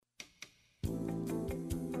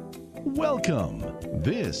Welcome.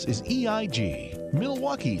 This is EIG,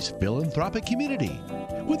 Milwaukee's philanthropic community,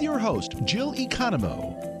 with your host, Jill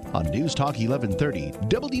Economou, on News Talk 1130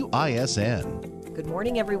 WISN. Good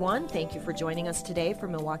morning, everyone. Thank you for joining us today for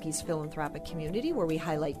Milwaukee's philanthropic community, where we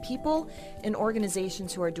highlight people and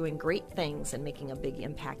organizations who are doing great things and making a big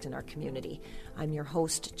impact in our community. I'm your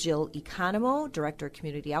host, Jill Economou, Director of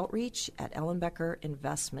Community Outreach at Ellenbecker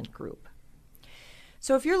Investment Group.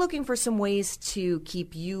 So if you're looking for some ways to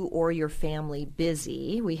keep you or your family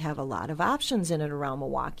busy, we have a lot of options in and around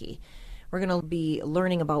Milwaukee. We're going to be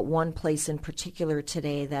learning about one place in particular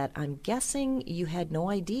today that I'm guessing you had no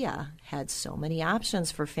idea had so many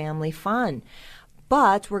options for family fun.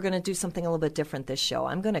 But we're going to do something a little bit different this show.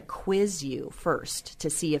 I'm going to quiz you first to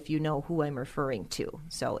see if you know who I'm referring to.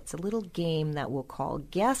 So it's a little game that we'll call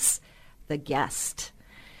Guess the Guest.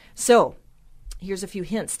 So here's a few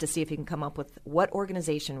hints to see if you can come up with what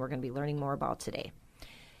organization we're going to be learning more about today.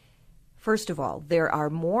 First of all, there are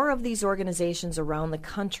more of these organizations around the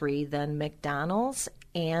country than McDonald's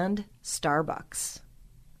and Starbucks.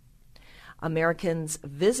 Americans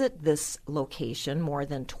visit this location more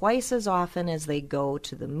than twice as often as they go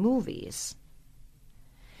to the movies.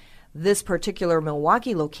 This particular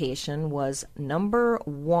Milwaukee location was number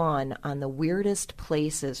 1 on the weirdest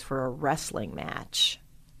places for a wrestling match.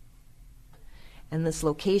 And this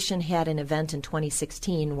location had an event in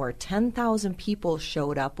 2016 where 10,000 people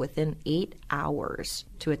showed up within 8 hours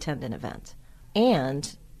to attend an event.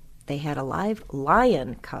 And they had a live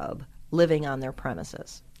lion cub living on their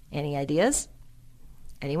premises. Any ideas?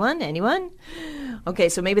 Anyone? Okay,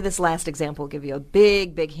 so maybe this last example will give you a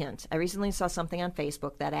big hint. I recently saw something on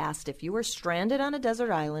Facebook that asked if you were stranded on a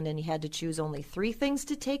desert island and you had to choose only 3 things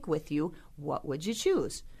to take with you, what would you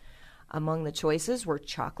choose? Among the choices were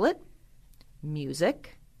chocolate,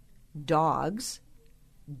 music, dogs,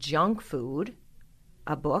 junk food,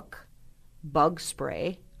 a book, bug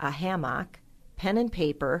spray, a hammock, pen and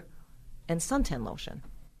paper, and suntan lotion.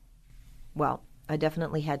 Well, I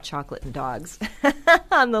definitely had chocolate and dogs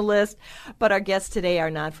on the list, but our guests today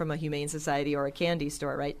are not from a humane society or a candy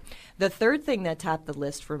store, right? The third thing that topped the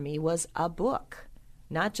list for me was a book.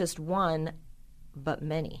 Not just one, but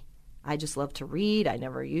many. I just love to read. I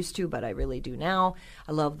never used to, but I really do now.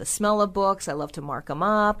 I love the smell of books. I love to mark them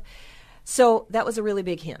up. So that was a really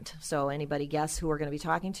big hint. So anybody guess who we're going to be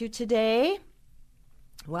talking to today?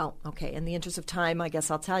 Well, okay, in the interest of time, I guess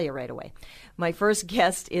I'll tell you right away. My first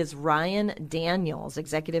guest is Ryan Daniels,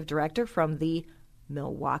 Executive Director from the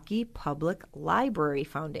Milwaukee Public Library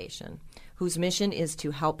Foundation, whose mission is to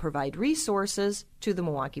help provide resources to the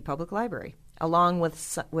Milwaukee Public Library, along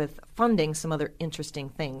with funding some other interesting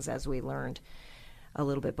things, as we learned a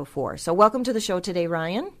little bit before. So welcome to the show today,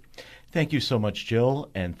 Ryan. Thank you so much,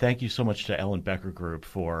 Jill, and thank you so much to Ellenbecker Group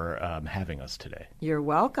for having us today. You're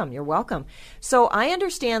welcome. So I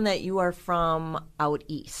understand that you are from out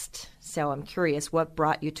east. So I'm curious, what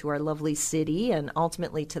brought you to our lovely city and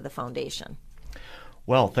ultimately to the foundation?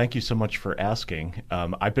 Well, thank you so much for asking.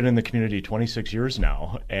 I've been in the community 26 years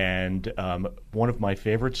now, and one of my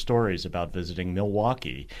favorite stories about visiting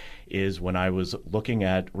Milwaukee is when I was looking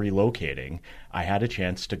at relocating, I had a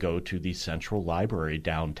chance to go to the Central Library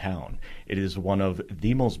downtown. It is one of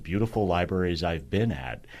the most beautiful libraries I've been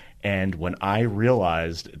at. And when I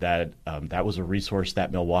realized that that was a resource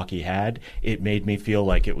that Milwaukee had, it made me feel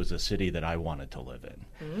like it was a city that I wanted to live in.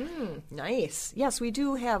 Nice. Yes, we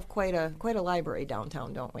do have quite a library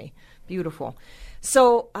downtown, don't we? Beautiful.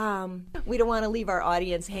 So we don't want to leave our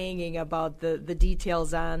audience hanging about the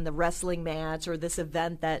details on the wrestling match or this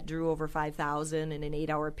event that drew over 5,000 in an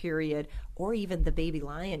 8-hour period, or even the baby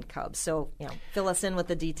lion cub. So, fill us in with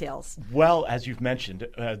the details. Well, as you've mentioned,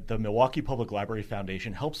 the Milwaukee Public Library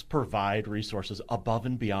Foundation helps provide resources above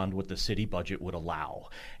and beyond what the city budget would allow.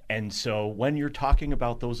 And so when you're talking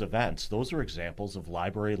about those events, those are examples of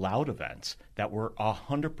Library Loud events that were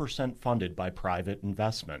 100% funded by private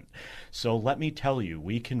investment. So let me tell you,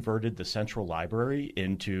 we converted the Central Library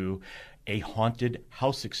into a haunted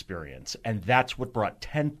house experience, and that's what brought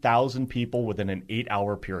 10,000 people within an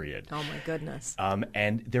 8-hour period. Oh my goodness.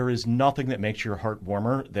 And there is nothing that makes your heart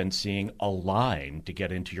warmer than seeing a line to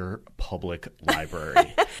get into your public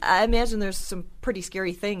library. I imagine there's some pretty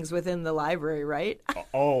scary things within the library, right?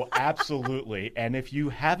 Oh, absolutely. And if you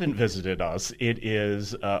haven't visited us, it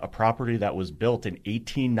is a property that was built in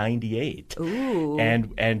 1898. Ooh.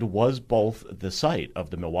 And was both the site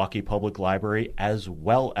of the Milwaukee Public Library as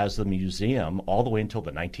well as the museum all the way until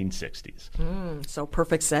the 1960s. So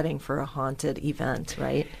perfect setting for a haunted event,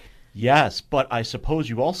 right? Yes, but I suppose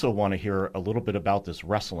you also want to hear a little bit about this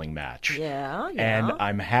wrestling match. Yeah. And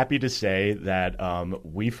I'm happy to say that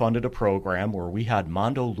we funded a program where we had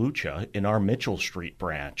Mondo Lucha in our Mitchell Street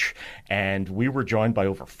branch. And we were joined by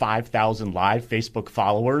over 5,000 live Facebook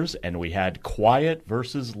followers, and we had quiet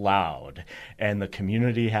versus loud. And the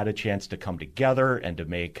community had a chance to come together and to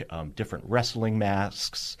make different wrestling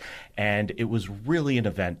masks. And it was really an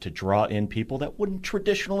event to draw in people that wouldn't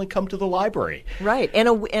traditionally come to the library. Right.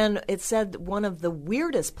 And it said one of the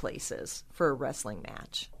weirdest places for a wrestling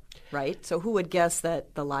match, right? So who would guess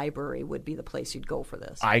that the library would be the place you'd go for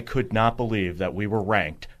this? I could not believe that we were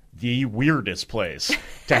ranked the weirdest place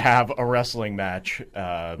to have a wrestling match.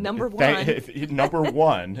 Number one. Number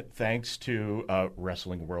one, thanks to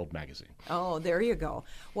Wrestling World magazine. Oh, there you go.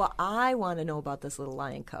 Well, I want to know about this little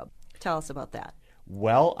lion cub. Tell us about that.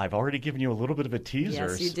 Well, I've already given you a little bit of a teaser.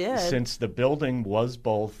 Yes, you did. Since the building was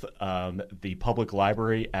both the public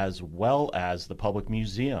library as well as the public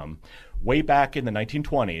museum. Way back in the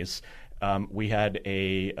 1920s, we had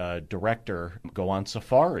a director go on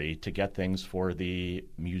safari to get things for the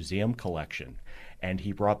museum collection. And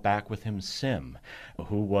he brought back with him Sim,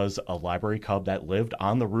 who was a library cub that lived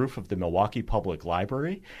on the roof of the Milwaukee Public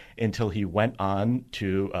Library until he went on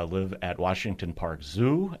to live at Washington Park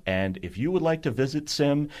Zoo. And if you would like to visit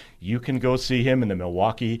Sim, you can go see him in the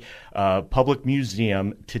Milwaukee Public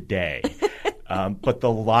Museum today. But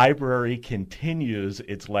the library continues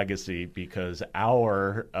its legacy because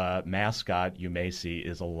our mascot, you may see,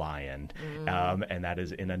 is a lion, and that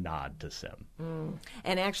is in a nod to Sim.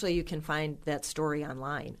 And actually, you can find that story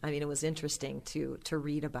online. I mean, it was interesting to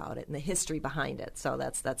read about it and the history behind it, so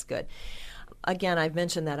that's good. Again, I've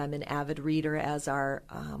mentioned that I'm an avid reader, as are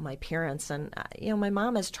my parents, and my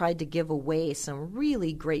mom has tried to give away some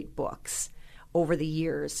really great books over the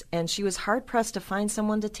years, and she was hard-pressed to find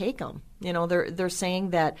someone to take them. They're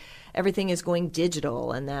saying that everything is going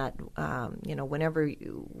digital and that, whatever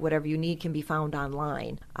you need can be found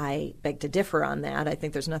online. I beg to differ on that. I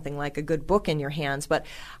think there's nothing like a good book in your hands. But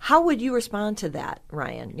how would you respond to that,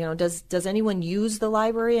 Ryan? Does anyone use the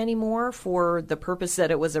library anymore for the purpose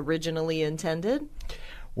that it was originally intended?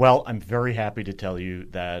 Well, I'm very happy to tell you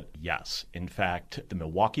that, yes, in fact, the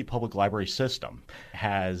Milwaukee Public Library system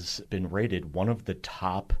has been rated one of the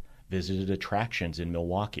top visited attractions in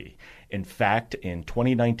Milwaukee. In fact, in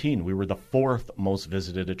 2019, we were the 4th most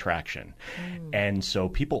visited attraction. And so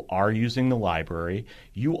people are using the library.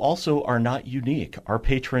 You also are not unique. Our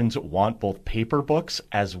patrons want both paper books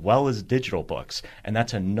as well as digital books. And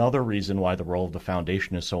that's another reason why the role of the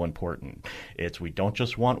foundation is so important. We don't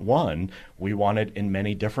just want one, we want it in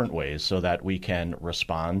many different ways so that we can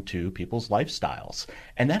respond to people's lifestyles.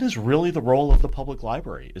 And that is really the role of the public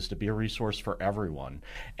library, is to be a resource for everyone.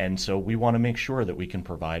 And so we want to make sure that we can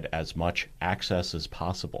provide as much access as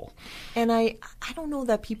possible. And I don't know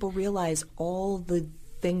that people realize all the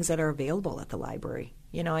things that are available at the library.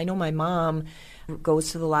 I know my mom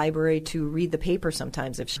goes to the library to read the paper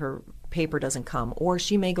sometimes if her paper doesn't come, or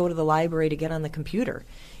she may go to the library to get on the computer.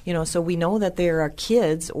 So we know that there are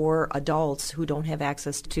kids or adults who don't have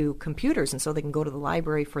access to computers, and so they can go to the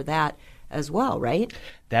library for that as well, right?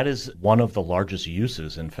 That is one of the largest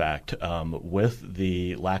uses, in fact, with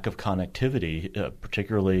the lack of connectivity,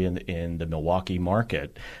 particularly in the Milwaukee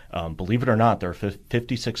market. Believe it or not, there are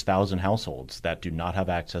 56,000 households that do not have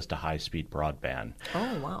access to high-speed broadband.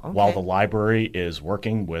 Oh, wow. Okay. While the library is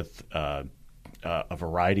working with a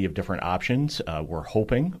variety of different options, we're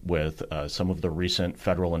hoping with some of the recent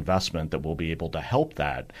federal investment that we'll be able to help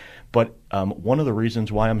that. But one of the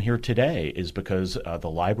reasons why I'm here today is because the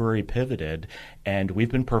library pivoted and we've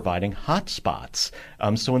been providing hotspots.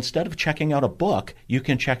 So instead of checking out a book, you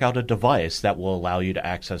can check out a device that will allow you to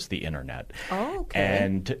access the internet. Oh, okay.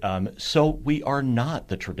 And so we are not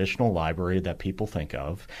the traditional library that people think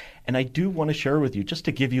of. And I do want to share with you, just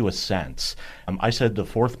to give you a sense, I said the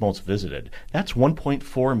 4th most visited. That's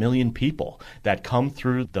 1.4 million people that come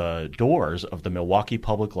through the doors of the Milwaukee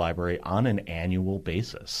Public Library on an annual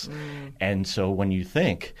basis. And so when you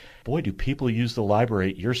think, boy, do people use the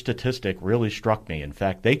library, your statistic really struck me. In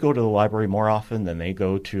fact, they go to the library more often than they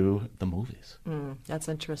go to the movies. That's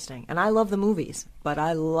interesting. And I love the movies, but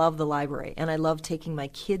I love the library. And I love taking my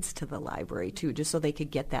kids to the library, too, just so they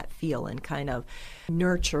could get that feel and kind of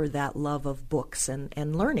nurture that love of books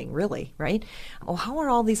and learning, really, right? Oh, how are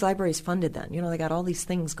all these libraries funded then? They got all these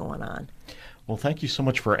things going on. Well, thank you so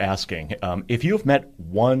much for asking. If you have met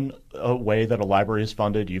one way that a library is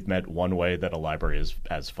funded, you've met one way that a library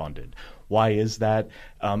is funded. Why is that?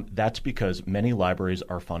 That's because many libraries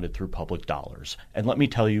are funded through public dollars. And let me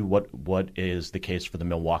tell you what is the case for the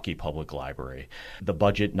Milwaukee Public Library. The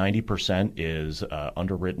budget, 90% is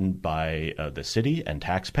underwritten by the city and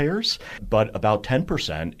taxpayers, but about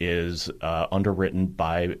 10% is underwritten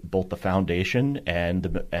by both the foundation and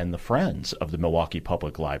the friends of the Milwaukee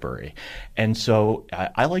Public Library. And so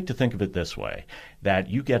I like to think of it this way, that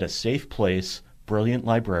you get a safe place, brilliant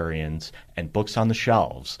librarians, and books on the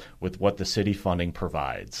shelves with what the city funding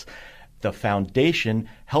provides. The foundation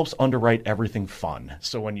helps underwrite everything fun.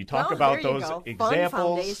 So when you talk about those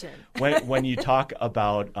examples, when you talk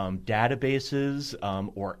about databases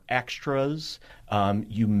or extras,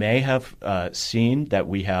 you may have seen that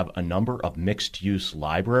we have a number of mixed-use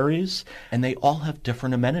libraries, and they all have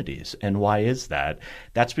different amenities. And why is that?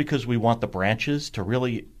 That's because we want the branches to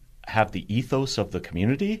really have the ethos of the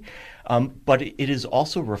community, but it is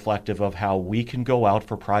also reflective of how we can go out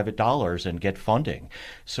for private dollars and get funding.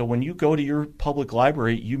 So when you go to your public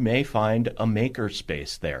library, you may find a maker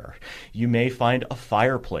space there. You may find a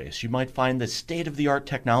fireplace. You might find the state-of-the-art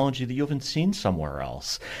technology that you haven't seen somewhere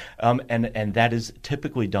else. And that is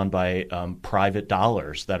typically done by private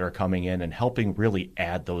dollars that are coming in and helping really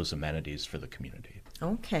add those amenities for the community.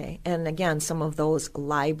 Okay. And again, some of those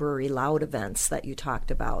Library Loud events that you talked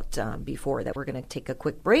about before, that we're going to take a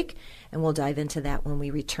quick break, and we'll dive into that when we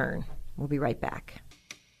return. We'll be right back.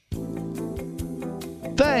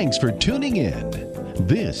 Thanks for tuning in.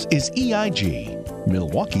 This is EIG,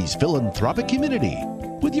 Milwaukee's philanthropic community,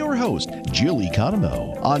 with your host, Jill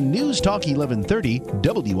Economou, on News Talk 1130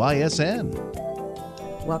 WISN.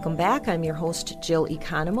 Welcome back. I'm your host, Jill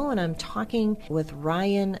Economou, and I'm talking with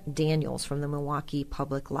Ryan Daniels from the Milwaukee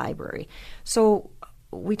Public Library. So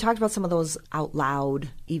we talked about some of those out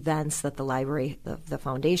loud events that the library, the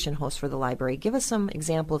foundation hosts for the library. Give us some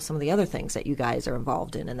example of some of the other things that you guys are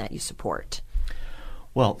involved in and that you support.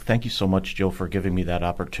 Well, thank you so much, Jill, for giving me that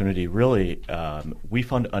opportunity. Really, we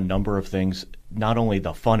fund a number of things, not only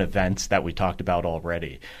the fun events that we talked about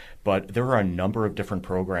already, but there are a number of different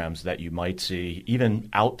programs that you might see even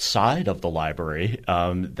outside of the library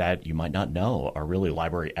that you might not know are really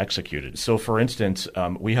library executed. So, for instance,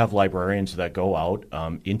 we have librarians that go out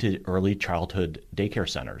into early childhood daycare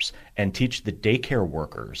centers and teach the daycare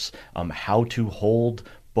workers how to hold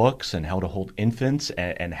books and how to hold infants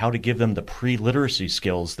and how to give them the pre-literacy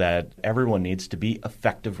skills that everyone needs to be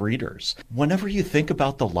effective readers. Whenever you think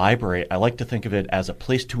about the library, I like to think of it as a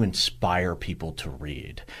place to inspire people to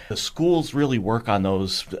read. The schools really work on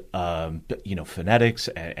those, phonetics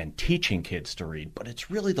and teaching kids to read, but it's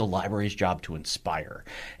really the library's job to inspire.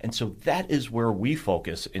 And so that is where we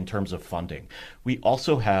focus in terms of funding. We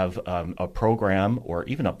also have a program or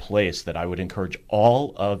even a place that I would encourage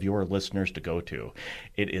all of your listeners to go to.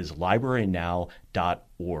 It is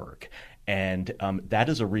librarynow.org. And that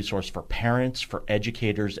is a resource for parents, for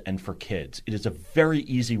educators, and for kids. It is a very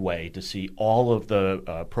easy way to see all of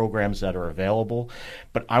the programs that are available.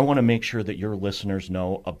 But I want to make sure that your listeners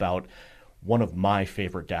know about one of my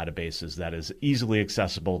favorite databases that is easily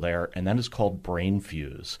accessible there, and that is called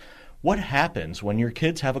BrainFuse. What happens when your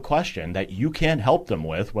kids have a question that you can't help them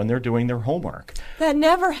with when they're doing their homework? That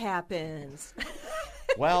never happens.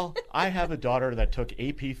 Well, I have a daughter that took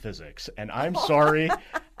AP Physics, and I'm sorry,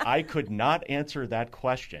 I could not answer that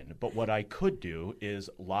question. But what I could do is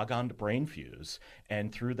log on to BrainFuse,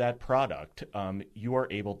 and through that product, you are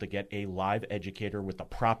able to get a live educator with the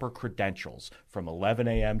proper credentials from 11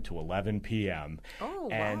 a.m. to 11 p.m. Oh,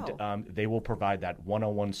 and wow. They will provide that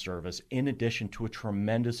one-on-one service in addition to a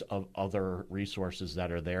tremendous of other resources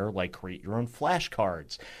that are there, like create your own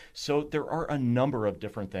flashcards. So there are a number of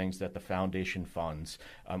different things that the foundation funds.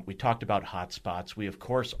 We talked about hotspots. We, of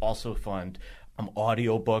course, also fund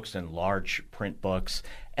audiobooks and large print books.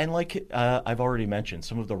 And like I've already mentioned,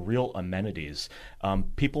 some of the real amenities.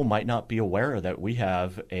 People might not be aware that we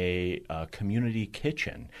have a community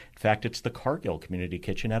kitchen. In fact, it's the Cargill Community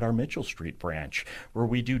Kitchen at our Mitchell Street branch, where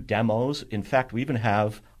we do demos. In fact, we even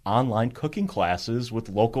have online cooking classes with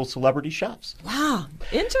local celebrity chefs. Wow,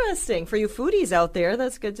 interesting. For you foodies out there,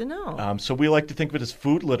 that's good to know. So we like to think of it as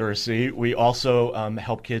food literacy. We also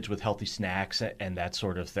help kids with healthy snacks and that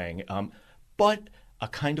sort of thing. But a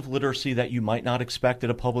kind of literacy that you might not expect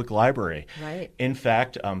at a public library. Right. In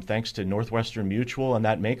fact, thanks to Northwestern Mutual and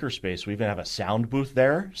that makerspace, we even have a sound booth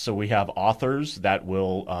there. So we have authors that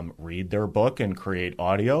will read their book and create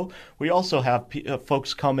audio. We also have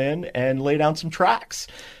folks come in and lay down some tracks.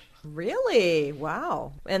 Really?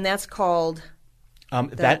 Wow. And that's called?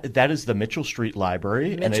 That is the Mitchell Street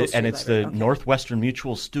Library, and it's the Northwestern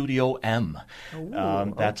Mutual Studio M.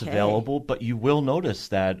 That's available, but you will notice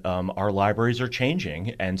that our libraries are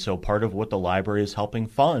changing, and so part of what the library is helping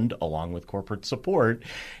fund, along with corporate support,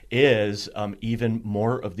 is even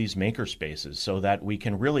more of these maker spaces so that we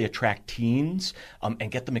can really attract teens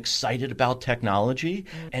and get them excited about technology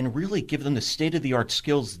and really give them the state-of-the-art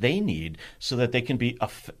skills they need so that they can be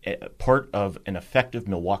a part of an effective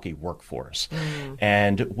Milwaukee workforce.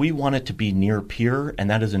 And we want it to be near peer, and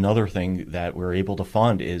that is another thing that we're able to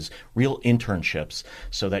fund is real internships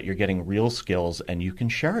so that you're getting real skills and you can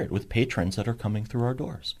share it with patrons that are coming through our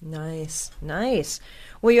doors. Nice.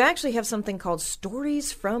 Well, you actually have something called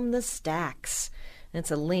Stories from the Stacks. And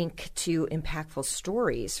it's a link to impactful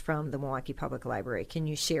stories from the Milwaukee Public Library. Can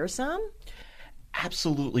you share some?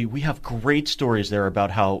 Absolutely. We have great stories there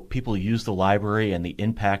about how people use the library and the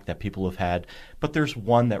impact that people have had. But there's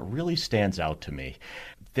one that really stands out to me.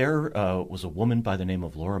 There was a woman by the name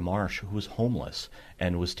of Laura Marsh who was homeless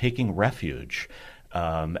and was taking refuge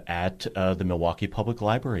at the Milwaukee Public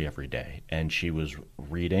Library every day. And she was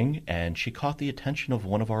reading, and she caught the attention of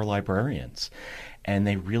one of our librarians. And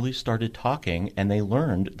they really started talking, and they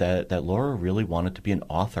learned that Laura really wanted to be an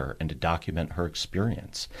author and to document her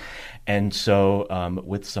experience. And so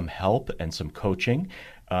with some help and some coaching,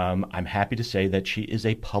 I'm happy to say that she is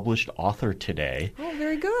a published author today. Oh,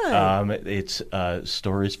 very good. It's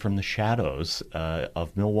Stories from the Shadows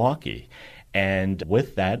of Milwaukee. And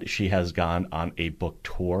with that, she has gone on a book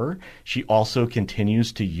tour. She also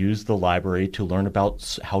continues to use the library to learn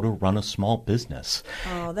about how to run a small business.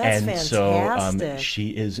 Oh, that's fantastic. So she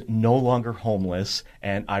is no longer homeless,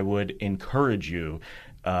 and I would encourage you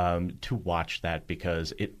to watch that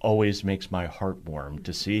because it always makes my heart warm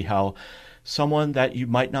to see how someone that you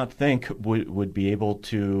might not think would be able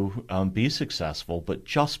to be successful, but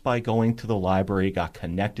just by going to the library, got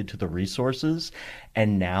connected to the resources,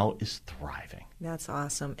 and now is thriving. That's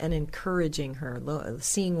awesome. And encouraging her,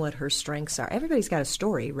 seeing what her strengths are. Everybody's got a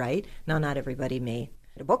story, right? Now, not everybody may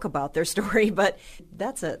write a book about their story, but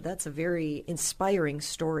that's a very inspiring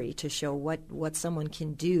story to show what someone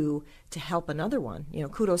can do to help another one. You know,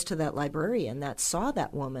 kudos to that librarian that saw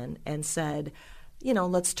that woman and said, you know,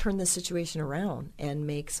 let's turn this situation around and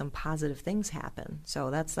make some positive things happen.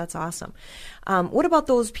 So that's awesome. What about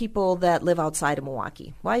those people that live outside of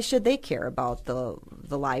Milwaukee? Why should they care about the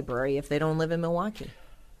library if they don't live in Milwaukee?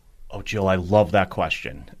 Oh, Jill, I love that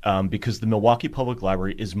question because the Milwaukee Public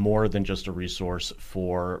Library is more than just a resource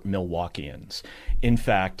for Milwaukeeans. In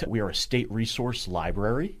fact, we are a state resource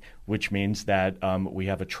library, which means that we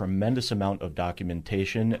have a tremendous amount of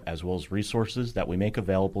documentation as well as resources that we make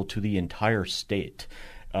available to the entire state.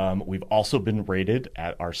 We've also been rated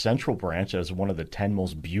at our central branch as one of the 10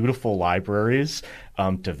 most beautiful libraries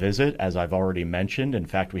to visit, as I've already mentioned. In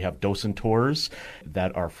fact, we have docent tours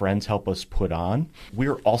that our friends help us put on. We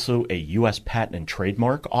are also a U.S. Patent and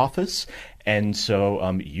Trademark Office, and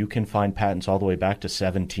so you can find patents all the way back to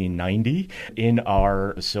 1790 in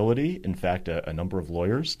our facility. In fact, a number of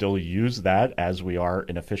lawyers still use that as we are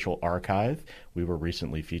an official archive. We were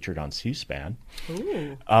recently featured on C-SPAN.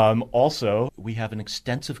 Also, we have an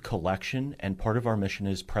extensive collection, and part of our mission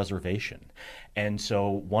is preservation. And so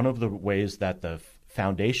one of the ways that the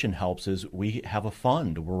Foundation helps is we have a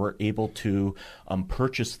fund where we're able to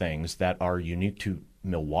purchase things that are unique to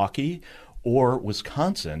Milwaukee or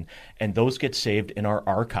Wisconsin, and those get saved in our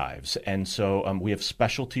archives. And so we have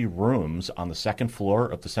specialty rooms on the second floor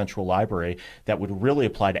of the Central Library that would really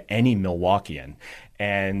apply to any Milwaukeean.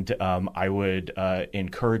 And I would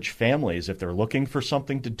encourage families, if they're looking for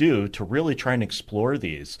something to do, to really try and explore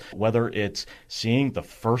these, whether it's seeing the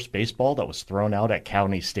first baseball that was thrown out at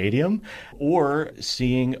County Stadium or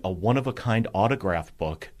seeing a one-of-a-kind autograph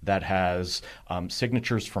book that has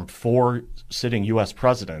signatures from 4 sitting U.S.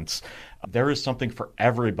 presidents. There is something for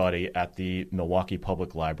everybody at the Milwaukee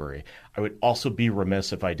Public Library. I would also be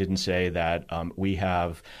remiss if I didn't say that we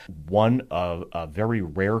have one of a very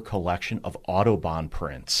rare collection of Autobahn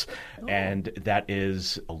prints. And that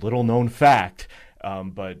is a little known fact,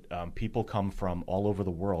 but people come from all over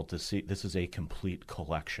the world to see. This is a complete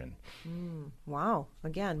collection. Wow.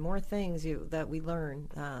 Again, more things that we learn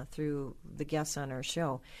through the guests on our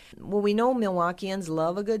show. Well, we know Milwaukeeans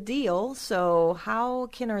love a good deal, so how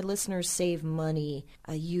can our listeners save money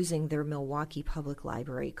using their Milwaukee Public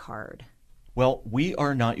Library card? Well, we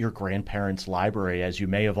are not your grandparents' library, as you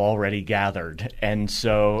may have already gathered. And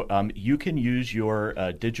so you can use your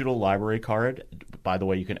digital library card. By the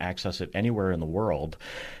way, you can access it anywhere in the world.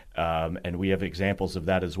 And we have examples of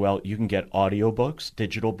that as well. You can get audiobooks,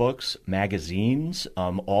 digital books, magazines,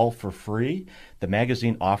 all for free. The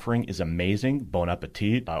magazine offering is amazing. Bon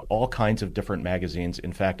Appetit, all kinds of different magazines.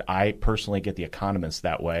 In fact, I personally get The Economist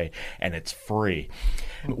that way, and it's free.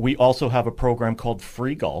 We also have a program called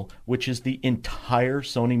Freegull, which is the entire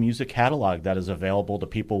Sony Music catalog that is available to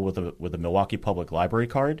people with a Milwaukee Public Library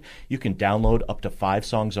card. You can download up to 5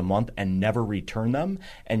 songs a month and never return them,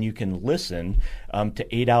 and you can listen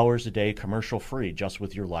to 8 hours a day commercial-free just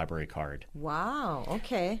with your library card. Wow,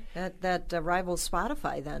 okay. That rivals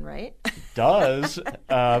Spotify then, right? Does.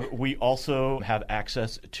 We also have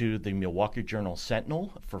access to the Milwaukee Journal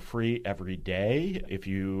Sentinel for free every day if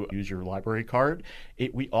you use your library card.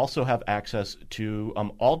 We also have access to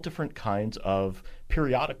all different kinds of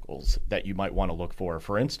periodicals that you might want to look for.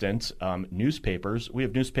 For instance, newspapers. We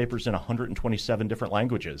have newspapers in 127 different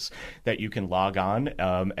languages that you can log on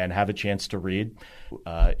and have a chance to read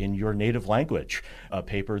in your native language, a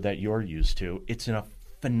paper that you're used to. It's a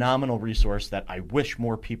phenomenal resource that I wish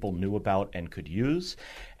more people knew about and could use.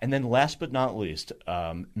 And then last but not least,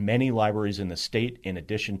 many libraries in the state, in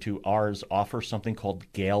addition to ours, offer something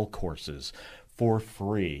called Gale courses for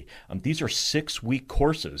free. These are 6-week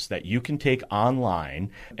courses that you can take online,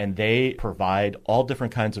 and they provide all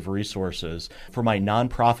different kinds of resources. For my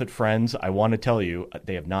nonprofit friends, I want to tell you,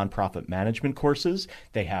 they have nonprofit management courses,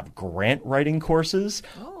 they have grant writing courses,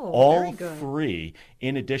 all free,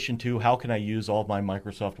 in addition to how can I use all of my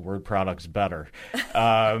Microsoft Word products better.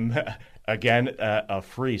 Again, a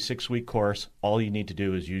free 6-week course. All you need to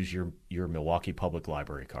do is use your Milwaukee Public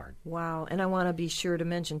Library card. Wow. And I want to be sure to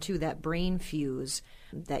mention, too, that Brain Fuse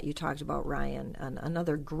that you talked about, Ryan,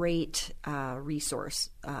 another great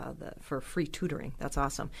resource for free tutoring. That's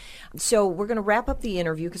awesome. So we're going to wrap up the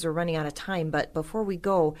interview because we're running out of time. But before we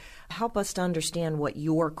go, help us to understand what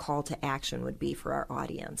your call to action would be for our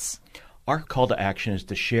audience. Our call to action is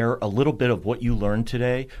to share a little bit of what you learned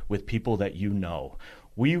today with people that you know.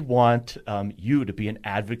 We want you to be an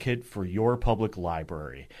advocate for your public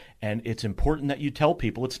library, and it's important that you tell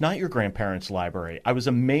people it's not your grandparents' library. I was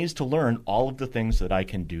amazed to learn all of the things that I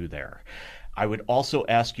can do there. I would also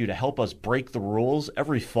ask you to help us break the rules.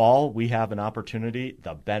 Every fall, we have an opportunity,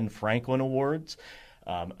 the Ben Franklin Awards.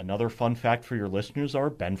 Another fun fact for your listeners are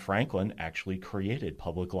Ben Franklin actually created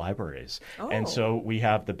public libraries. And so we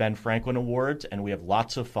have the Ben Franklin Awards, and we have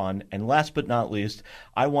lots of fun. And last but not least,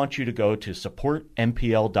 I want you to go to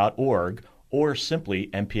supportmpl.org or simply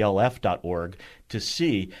mplf.org to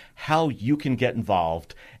see how you can get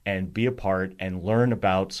involved and be a part and learn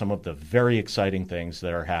about some of the very exciting things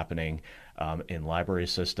that are happening in library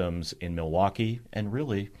systems in Milwaukee and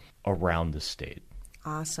really around the state.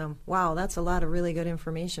 Awesome. Wow, that's a lot of really good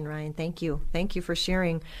information, Ryan. Thank you. Thank you for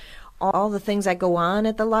sharing all the things that go on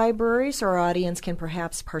at the library so our audience can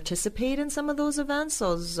perhaps participate in some of those events,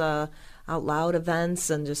 those out loud events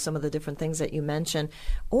and just some of the different things that you mentioned.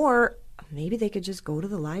 Or maybe they could just go to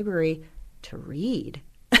the library to read.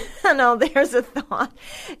 Now, there's a thought.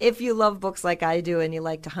 If you love books like I do and you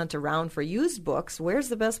like to hunt around for used books, where's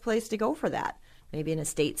the best place to go for that? Maybe an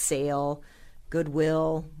estate sale,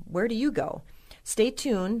 Goodwill. Where do you go? Stay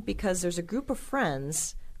tuned because there's a group of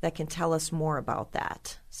friends that can tell us more about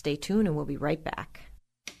that. Stay tuned and we'll be right back.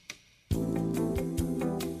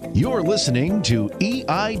 You're listening to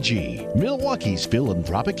EIG, Milwaukee's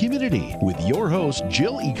Philanthropic Community, with your host,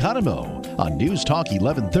 Jill Economou, on News Talk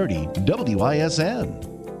 1130 WISN.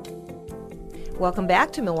 Welcome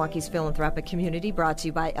back to Milwaukee's Philanthropic Community, brought to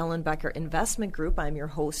you by Ellenbecker Investment Group. I'm your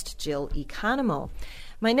host, Jill Economou.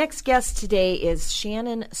 My next guest today is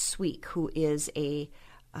Shannon Sweek, who is the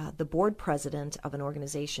board president of an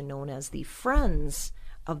organization known as the Friends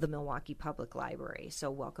of the Milwaukee Public Library.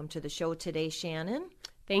 So welcome to the show today, Shannon.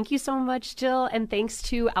 Thank you so much, Jill, and thanks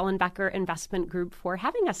to Ellenbecker Investment Group for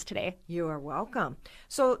having us today. You are welcome.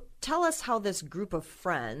 So tell us how this group of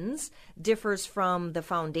friends differs from the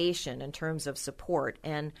foundation in terms of support,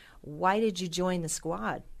 and why did you join the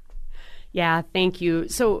squad? Yeah, thank you.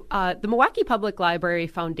 So the Milwaukee Public Library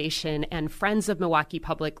Foundation and Friends of Milwaukee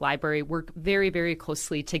Public Library work very, very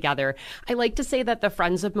closely together. I like to say that the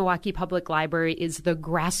Friends of Milwaukee Public Library is the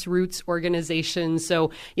grassroots organization.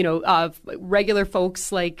 So, regular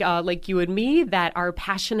folks like you and me that are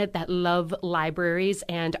passionate, that love libraries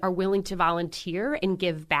and are willing to volunteer and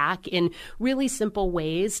give back in really simple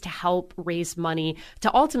ways to help raise money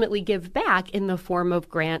to ultimately give back in the form of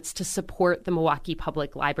grants to support the Milwaukee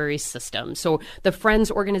Public Library system. So the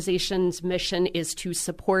Friends organization's mission is to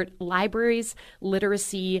support libraries,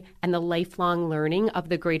 literacy, and the lifelong learning of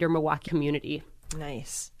the greater Milwaukee community.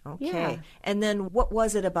 Nice. Okay. Yeah. And then what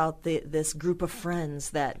was it about this group of friends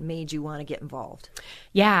that made you want to get involved?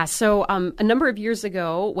 Yeah. So a number of years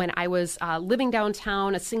ago, when I was living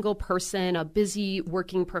downtown, a single person, a busy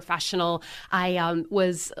working professional, I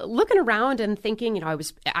was looking around and thinking, I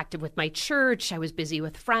was active with my church, I was busy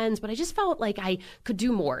with friends, but I just felt like I could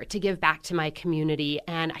do more to give back to my community.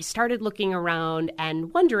 And I started looking around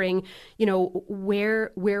and wondering,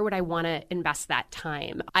 where would I want to invest that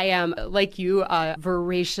time? I am, like you, a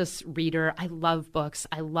voracious reader. I love books.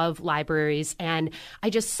 I love libraries. And I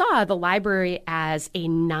just saw the library as a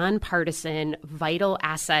nonpartisan, vital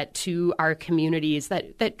asset to our communities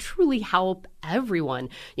that truly help everyone,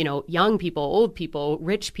 young people, old people,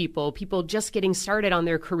 rich people, people just getting started on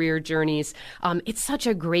their career journeys. It's such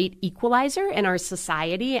a great equalizer in our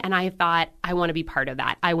society. And I thought, I want to be part of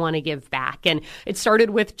that. I want to give back. And it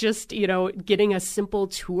started with just, getting a simple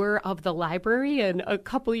tour of the library. And a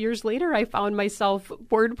couple years later, I found myself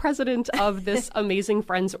board president of this amazing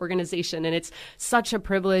Friends organization. And it's such a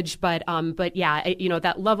privilege. But yeah,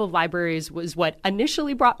 that love of libraries was what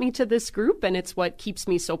initially brought me to this group. And it's what keeps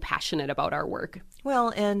me so passionate about our work. Well,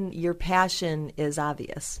 and your passion is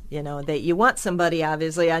obvious, that you want somebody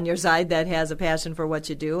obviously on your side that has a passion for what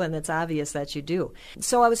you do, and it's obvious that you do.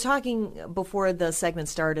 So I was talking before the segment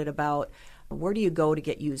started about where do you go to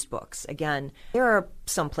get used books? Again, there are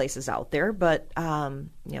some places out there, but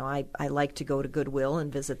I like to go to Goodwill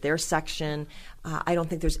and visit their section. I don't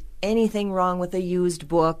think there's anything wrong with a used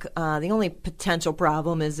book. The only potential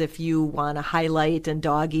problem is if you want to highlight and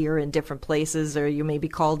dog ear in different places, or you may be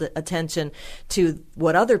called attention to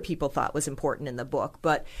what other people thought was important in the book.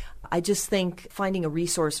 But I just think finding a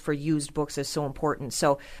resource for used books is so important.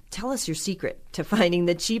 So tell us your secret to finding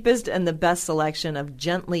the cheapest and the best selection of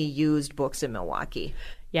gently used books in Milwaukee.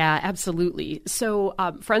 Yeah, absolutely. So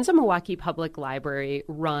Friends of Milwaukee Public Library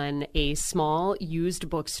run a small used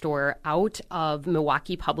bookstore out of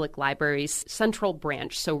Milwaukee Public Library's central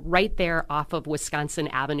branch. So right there off of Wisconsin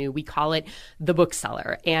Avenue, we call it the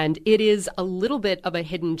Bookseller. And it is a little bit of a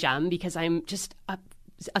hidden gem because I'm just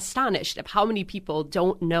astonished at how many people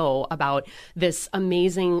don't know about this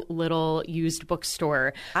amazing little used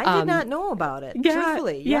bookstore. I did not know about it,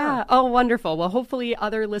 truthfully. Yeah. Oh, wonderful. Well, hopefully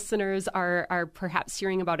other listeners are perhaps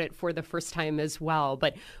hearing about it for the first time as well.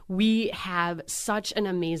 But we have such an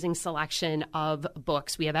amazing selection of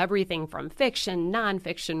books. We have everything from fiction,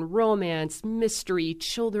 nonfiction, romance, mystery,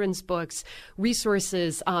 children's books,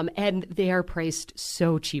 resources, and they are priced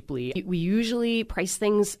so cheaply. We usually price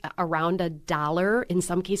things around $1. In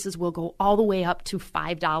some cases, we'll go all the way up to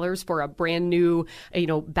 $5 for a brand new,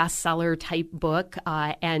 bestseller type book.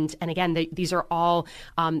 And again, these are all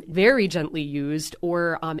very gently used,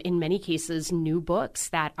 or in many cases, new books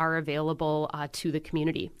that are available to the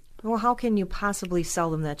community. Well, how can you possibly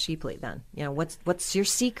sell them that cheaply then? What's your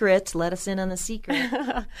secret? Let us in on the secret.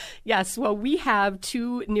 Yes. Well, we have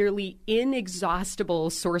two nearly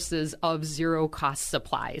inexhaustible sources of zero cost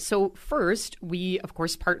supply. So first, we, of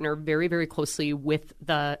course, partner very, very closely with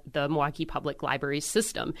the Milwaukee Public Library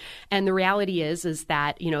system. And the reality is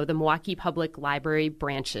that, the Milwaukee Public Library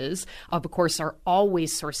branches, of course, are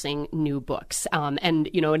always sourcing new books. And,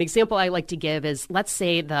 an example I like to give is, let's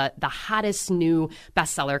say the hottest new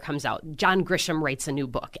bestseller comes out. John Grisham writes a new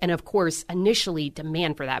book. And of course, initially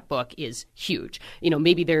demand for that book is huge.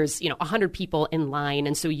 Maybe there's, 100 people in line.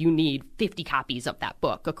 And so you need 50 copies of that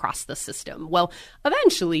book across the system. Well,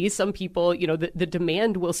 eventually some people, the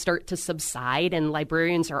demand will start to subside, and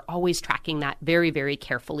librarians are always tracking that very, very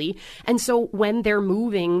carefully. And so when they're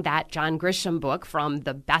moving that John Grisham book from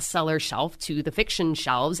the bestseller shelf to the fiction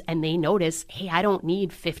shelves, and they notice, hey, I don't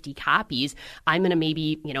need 50 copies. I'm going to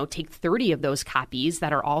maybe, take 30 of those copies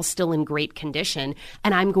that are all still in great condition,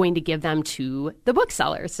 and I'm going to give them to the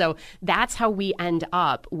bookseller. So that's how we end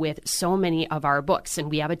up with so many of our books. And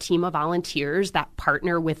we have a team of volunteers that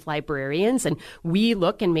partner with librarians, and we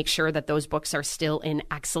look and make sure that those books are still in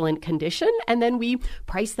excellent condition. And then we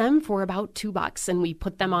price them for about $2, and we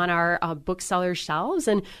put them on our bookseller shelves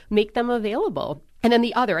and make them available. And then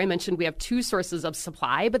the other, I mentioned we have two sources of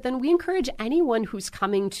supply, but then we encourage anyone who's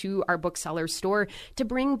coming to our bookseller store to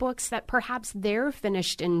bring books that perhaps they're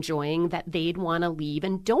finished enjoying that they'd want to leave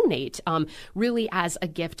and donate, really as a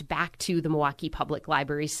gift back to the Milwaukee Public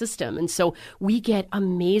Library system. And so we get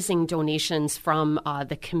amazing donations from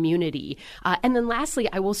the community. And then lastly,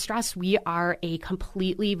 I will stress we are a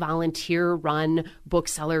completely volunteer-run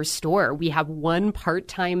bookseller store. We have one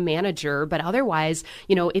part-time manager, but otherwise,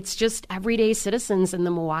 it's just everyday citizens citizens in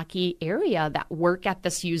the Milwaukee area that work at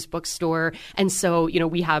this used bookstore. And so,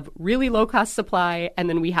 we have really low cost supply, and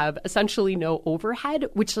then we have essentially no overhead,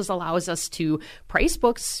 which just allows us to price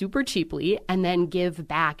books super cheaply and then give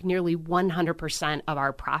back nearly 100% of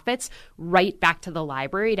our profits right back to the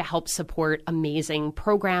library to help support amazing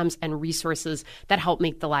programs and resources that help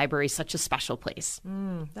make the library such a special place.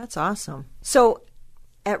 That's awesome. So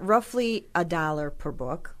at roughly $1 per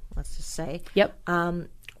book, let's just say, yep.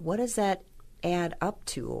 What does that add up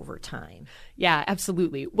to over time? Yeah,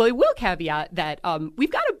 absolutely. Well, I will caveat that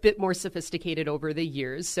we've got a bit more sophisticated over the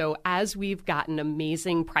years. So as we've gotten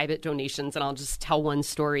amazing private donations, and I'll just tell one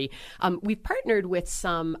story, we've partnered with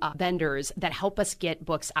some vendors that help us get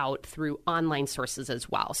books out through online sources as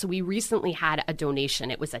well. So we recently had a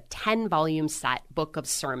donation. It was a 10-volume set book of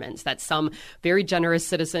sermons that some very generous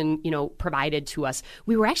citizen, provided to us.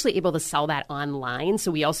 We were actually able to sell that online.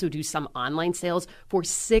 So we also do some online sales for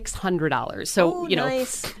 $600. So,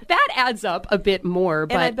 nice. That adds up a bit more.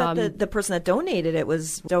 But and I bet the person that donated it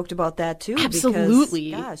was stoked about that too. Absolutely.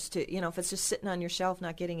 Because, gosh, if it's just sitting on your shelf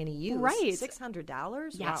not getting any use. Right. $600?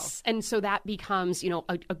 Yes. Wow. And so that becomes,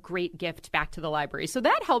 a great gift back to the library. So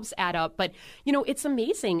that helps add up. But, it's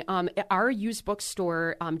amazing. Our used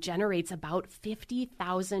bookstore generates about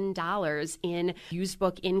 $50,000 in used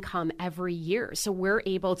book income every year. So we're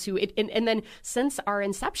able to, and then since our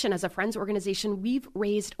inception as a Friends organization, we've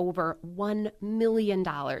raised over $1 million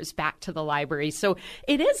back to the library. So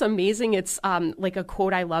it is amazing. It's like a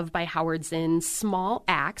quote I love by Howard Zinn: small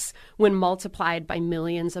acts, when multiplied by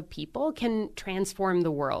millions of people, can transform the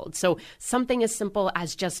world. So something as simple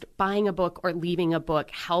as just buying a book or leaving a book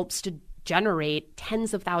helps to generate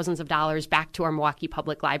tens of thousands of dollars back to our Milwaukee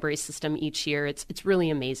Public Library system each year. It's really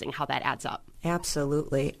amazing how that adds up.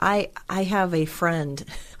 Absolutely. I have a friend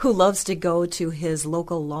who loves to go to his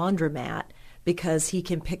local laundromat because he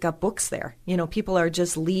can pick up books there. People are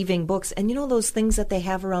just leaving books. And those things that they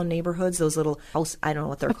have around neighborhoods, those little house, I don't know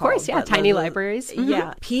what they're called. Of course, yeah, tiny libraries. Mm-hmm.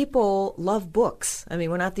 Yeah. People love books. I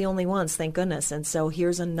mean, we're not the only ones, thank goodness. And so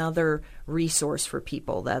here's another resource for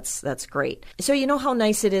people. That's great. So how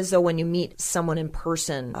nice it is, though, when you meet someone in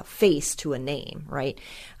person, a face to a name, right?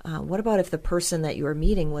 What about if the person that you are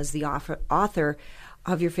meeting was the author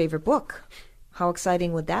of your favorite book? How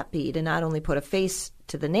exciting would that be to not only put a face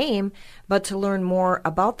to the name, but to learn more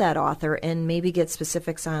about that author and maybe get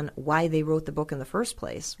specifics on why they wrote the book in the first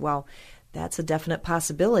place? Well, that's a definite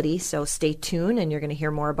possibility, so stay tuned and you're going to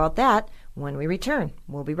hear more about that when we return.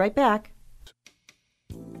 We'll be right back.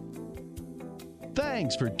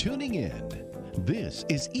 Thanks for tuning in. This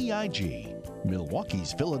is EIG,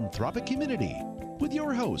 Milwaukee's philanthropic community, with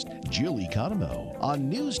your host, Jill Economou, on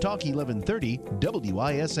News Talk 1130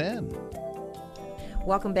 WISN.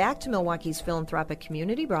 Welcome back to Milwaukee's Philanthropic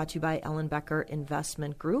Community, brought to you by Ellenbecker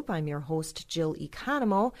Investment Group. I'm your host, Jill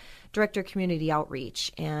Economou, Director of Community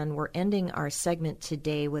Outreach, and we're ending our segment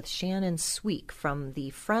today with Shannon Sweek from the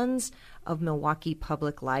Friends of Milwaukee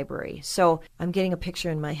Public Library. So I'm getting a picture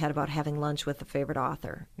in my head about having lunch with a favorite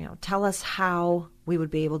author. Tell us how we would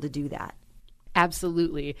be able to do that.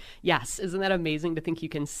 Absolutely. Yes. Isn't that amazing to think you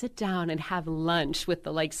can sit down and have lunch with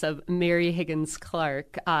the likes of Mary Higgins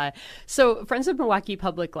Clark? So Friends of Milwaukee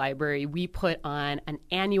Public Library, we put on an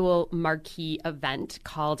annual marquee event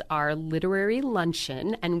called our Literary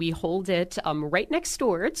Luncheon, and we hold it right next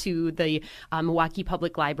door to the Milwaukee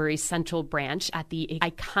Public Library Central Branch at the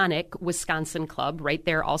iconic Wisconsin Club, right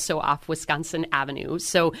there also off Wisconsin Avenue.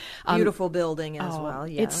 So beautiful building as well.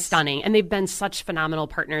 Yes. It's stunning. And they've been such phenomenal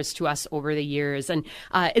partners to us over the years.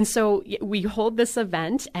 And so we hold this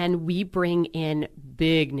event and we bring in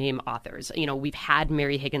big name authors. We've had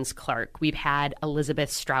Mary Higgins Clark. We've had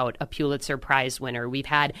Elizabeth Strout, a Pulitzer Prize winner. We've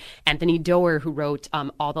had Anthony Doerr, who wrote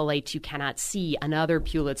All the Light You Cannot See, another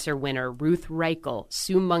Pulitzer winner. Ruth Reichel,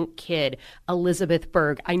 Sue Monk Kidd, Elizabeth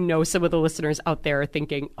Berg. I know some of the listeners out there are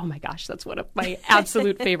thinking, oh my gosh, that's one of my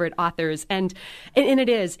absolute favorite authors. And it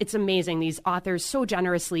is. It's amazing. These authors so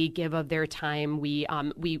generously give of their time. We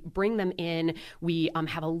bring them in. We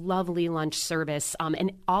have a lovely lunch service,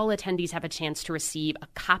 and all attendees have a chance to receive a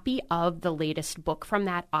copy of the latest book from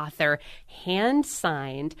that author, hand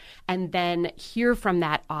signed, and then hear from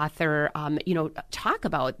that author, talk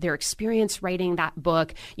about their experience writing that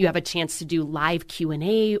book. You have a chance to do live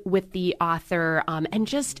Q&A with the author, and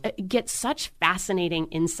just get such fascinating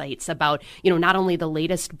insights about, not only the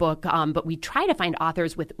latest book, but we try to find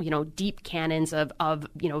authors with, deep canons of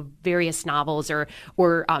various novels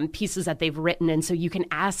or pieces that they've written. And so you can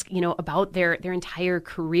ask, about their entire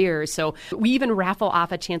career. So we even wrap raffle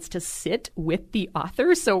off a chance to sit with the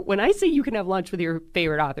author. So when I say you can have lunch with your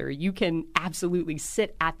favorite author, you can absolutely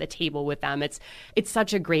sit at the table with them. It's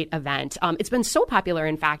such a great event. It's been so popular,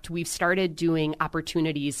 in fact, we've started doing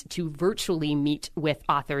opportunities to virtually meet with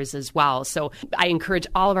authors as well. So I encourage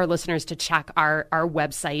all of our listeners to check our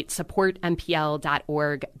website,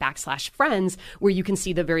 supportmpl.org/friends, where you can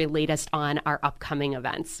see the very latest on our upcoming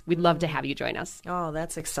events. We'd love to have you join us. Oh,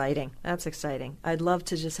 that's exciting. That's exciting. I'd love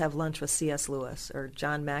to just have lunch with C.S. Lewis or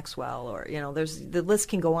John Maxwell, or, the list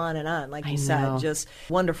can go on and on, like you said. Just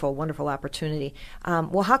wonderful, wonderful opportunity.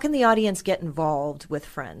 Well, how can the audience get involved with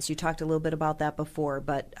Friends? You talked a little bit about that before,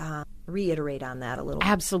 but reiterate on that a little.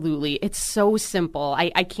 Absolutely. It's so simple.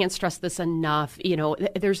 I can't stress this enough.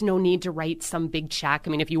 There's no need to write some big check. I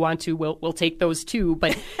mean, if you want to, we'll take those too.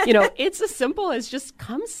 But, it's as simple as just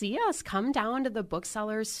come see us. Come down to the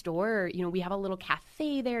Booksellers store. We have a little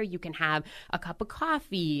cafe there. You can have a cup of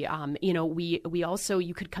coffee. We also,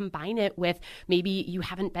 you could combine it with maybe you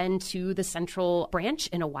haven't been to the Central Branch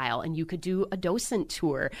in a while, and you could do a docent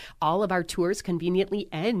tour. All of our tours conveniently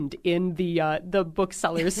end in the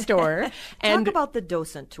Booksellers store. Talk about the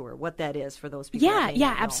docent tour, what that is for those people.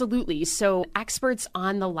 Yeah, absolutely. So experts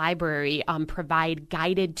on the library provide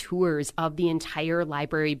guided tours of the entire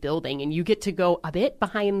library building, and you get to go a bit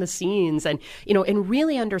behind the scenes and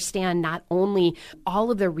really understand not only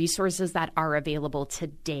all of the resources that are available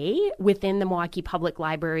today within the Milwaukee Public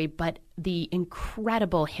Library, but the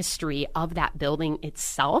incredible history of that building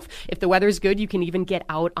itself. If the weather's good, you can even get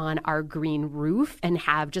out on our green roof and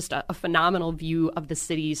have just a phenomenal view of the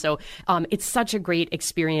city. So it's such a great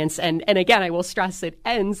experience. And again, I will stress it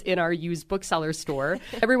ends in our used bookseller store.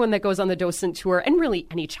 Everyone that goes on the docent tour, and really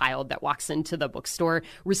any child that walks into the bookstore,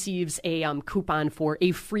 receives a coupon for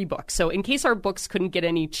a free book. So in case our books couldn't get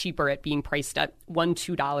any cheaper at being priced at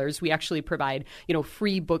 $2, we actually provide,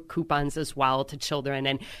 free book coupons as well to children.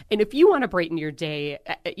 And if you want to brighten your day,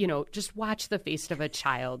 just watch the face of a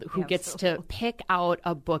child who gets to pick out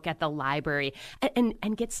a book at the library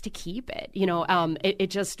and gets to keep it. It'll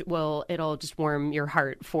just warm your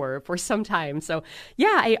heart for some time. So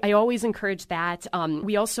yeah, I always encourage that.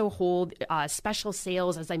 We also hold special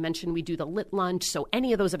sales. As I mentioned, we do the lit lunch. So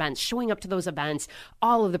any of those events, showing up to those events,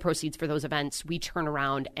 all of the proceeds for those events, we turn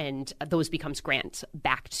around and those becomes grants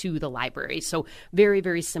back to the library. So very,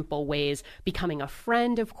 very simple ways. Becoming a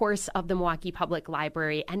friend, of course, of the Milwaukee Public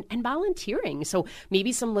Library, and volunteering. So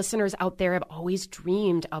maybe some listeners out there have always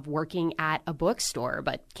dreamed of working at a bookstore,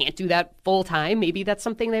 but can't do that full time. Maybe that's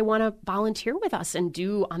something they want to volunteer with us and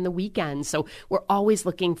do on the weekends. So we're always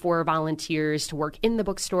looking for volunteers to work in the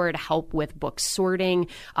bookstore to help with book sorting.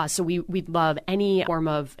 So we'd love any form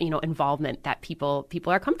of involvement that people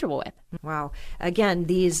are comfortable with. Wow. Again,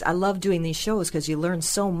 I love doing these shows because you learn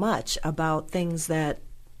so much about things that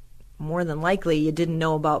more than likely you didn't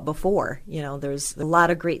know about before. There's a lot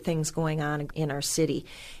of great things going on in our city.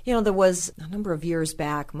 There was a number of years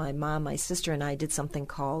back, my mom, my sister, and I did something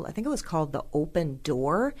called, I think it was called the Open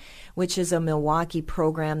Door, which is a Milwaukee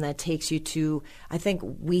program that takes you to, I think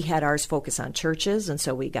we had ours focus on churches, and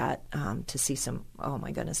so we got to see some, oh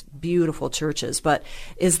my goodness, beautiful churches. But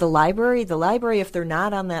is the library, if they're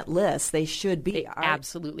not on that list, they should be. They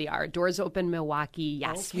absolutely are. Doors Open Milwaukee,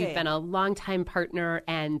 yes. Okay. We've been a longtime partner,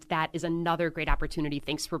 and that is another great opportunity.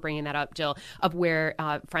 Thanks for bringing that up, Jill, of where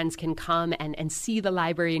friends can come and see the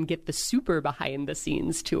library and get the super behind the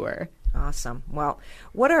scenes tour. Awesome. Well,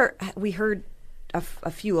 we heard a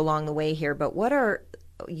few along the way here, but what are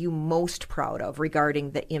you most proud of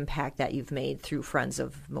regarding the impact that you've made through Friends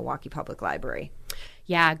of Milwaukee Public Library?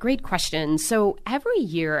 Yeah, great question. So every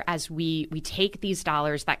year as we take these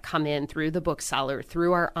dollars that come in through the bookseller,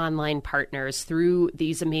 through our online partners, through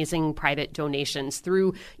these amazing private donations,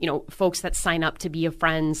 through, folks that sign up to be a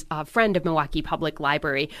friend of Milwaukee Public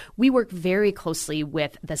Library, we work very closely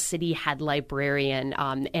with the city head librarian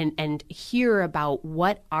and hear about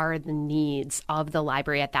what are the needs of the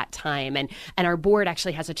library at that time. And our board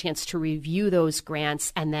actually has a chance to review those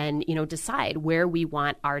grants and then, decide where we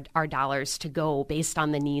want our dollars to go based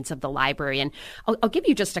on the needs of the library. And I'll give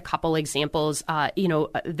you just a couple examples,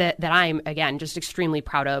 that I'm, again, just extremely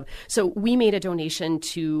proud of. So we made a donation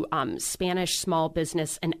to Spanish small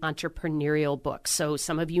business and entrepreneurial books. So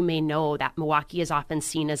some of you may know that Milwaukee is often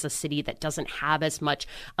seen as a city that doesn't have as much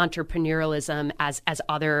entrepreneurialism as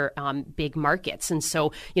other big markets. And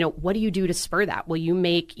so, what do you do to spur that? Well, you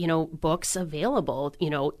make, books available,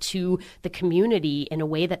 to the community in a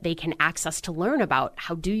way that they can access to learn about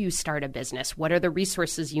how do you start a business? What are the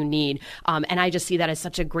resources you need? And I just see that as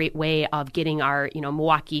such a great way of getting our,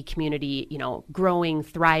 Milwaukee community, growing,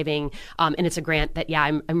 thriving. And it's a grant that,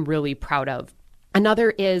 I'm really proud of.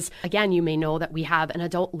 Another is, again, you may know that we have an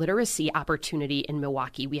adult literacy opportunity in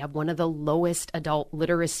Milwaukee. We have one of the lowest adult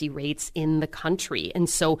literacy rates in the country. And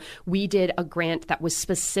so we did a grant that was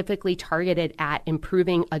specifically targeted at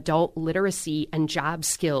improving adult literacy and job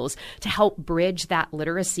skills to help bridge that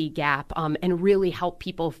literacy gap and really help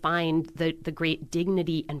people find the great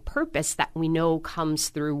dignity and purpose that we know comes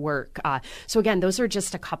through work. So again, those are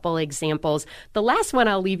just a couple examples. The last one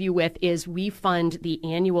I'll leave you with is we fund the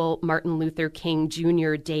annual Martin Luther King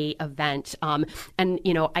Jr. Day event. And,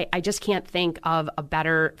 I just can't think of a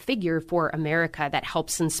better figure for America that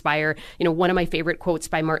helps inspire. One of my favorite quotes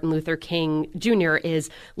by Martin Luther King Jr. is,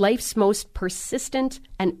 "Life's most persistent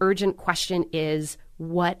and urgent question is,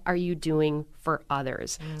 what are you doing for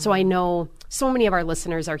others?" So I know so many of our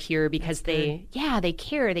listeners are here because they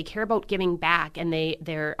care about giving back, and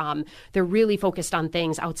they're really focused on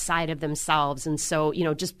things outside of themselves. And so,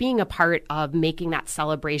 just being a part of making that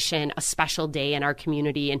celebration a special day in our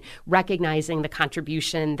community and recognizing the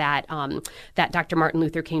contribution that Dr. Martin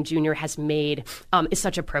Luther King Jr. has made is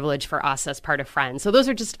such a privilege for us as part of Friends. So those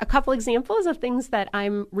are just a couple examples of things that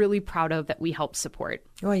I'm really proud of that we help support.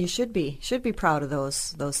 Well, you should be proud of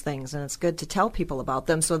those things, and it's good to tell people about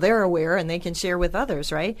them so they're aware and they can share with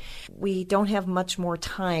others, right? We don't have much more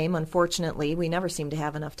time, unfortunately. We never seem to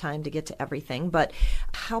have enough time to get to everything, but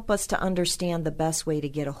help us to understand the best way to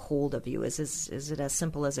get a hold of you. Is it as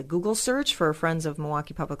simple as a Google search for Friends of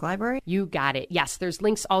Milwaukee Public Library? You got it. Yes, there's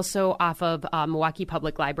links also off of Milwaukee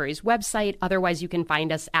Public Library's website. Otherwise, you can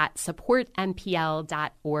find us at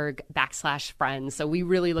supportmpl.org/friends. So we're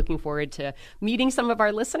really looking forward to meeting some of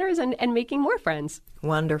our listeners and making more friends.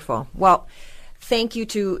 Wonderful. Well, thank you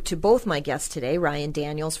to both my guests today, Ryan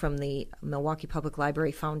Daniels from the Milwaukee Public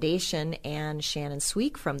Library Foundation and Shannon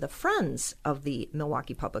Sweek from the Friends of the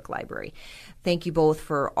Milwaukee Public Library. Thank you both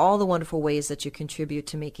for all the wonderful ways that you contribute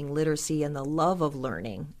to making literacy and the love of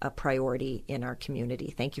learning a priority in our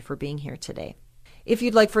community. Thank you for being here today. If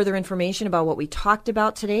you'd like further information about what we talked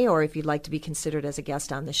about today, or if you'd like to be considered as a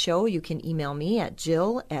guest on the show, you can email me at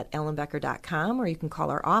jill@ellenbecker.com, or you can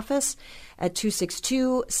call our office at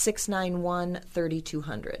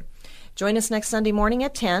 262-691-3200. Join us next Sunday morning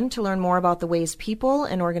at 10 to learn more about the ways people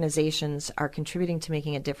and organizations are contributing to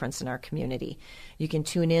making a difference in our community. You can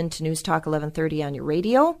tune in to News Talk 1130 on your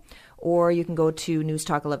radio, or you can go to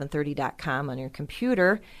newstalk1130.com on your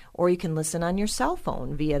computer, or you can listen on your cell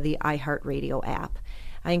phone via the iHeartRadio app.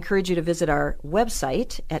 I encourage you to visit our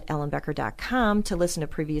website at ellenbecker.com to listen to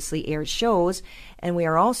previously aired shows, and we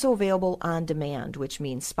are also available on demand, which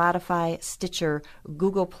means Spotify, Stitcher,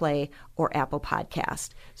 Google Play, or Apple Podcast.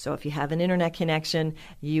 So if you have an internet connection,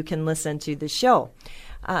 you can listen to the show.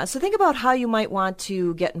 So think about how you might want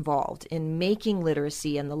to get involved in making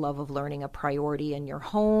literacy and the love of learning a priority in your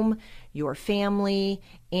home, your family,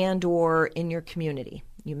 and or in your community.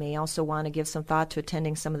 You may also want to give some thought to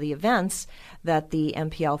attending some of the events that the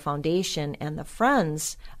MPL Foundation and the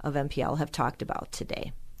Friends of MPL have talked about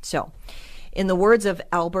today. So, in the words of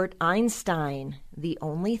Albert Einstein, the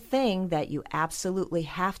only thing that you absolutely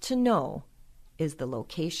have to know is the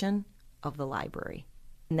location of the library.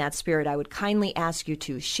 In that spirit, I would kindly ask you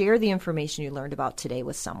to share the information you learned about today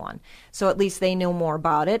with someone, so at least they know more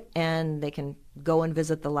about it and they can go and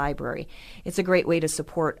visit the library. It's a great way to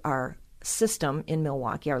support our system in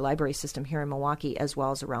Milwaukee, our library system here in Milwaukee, as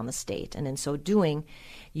well as around the state. And in so doing,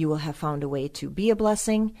 you will have found a way to be a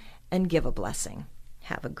blessing and give a blessing.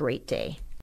 Have a great day.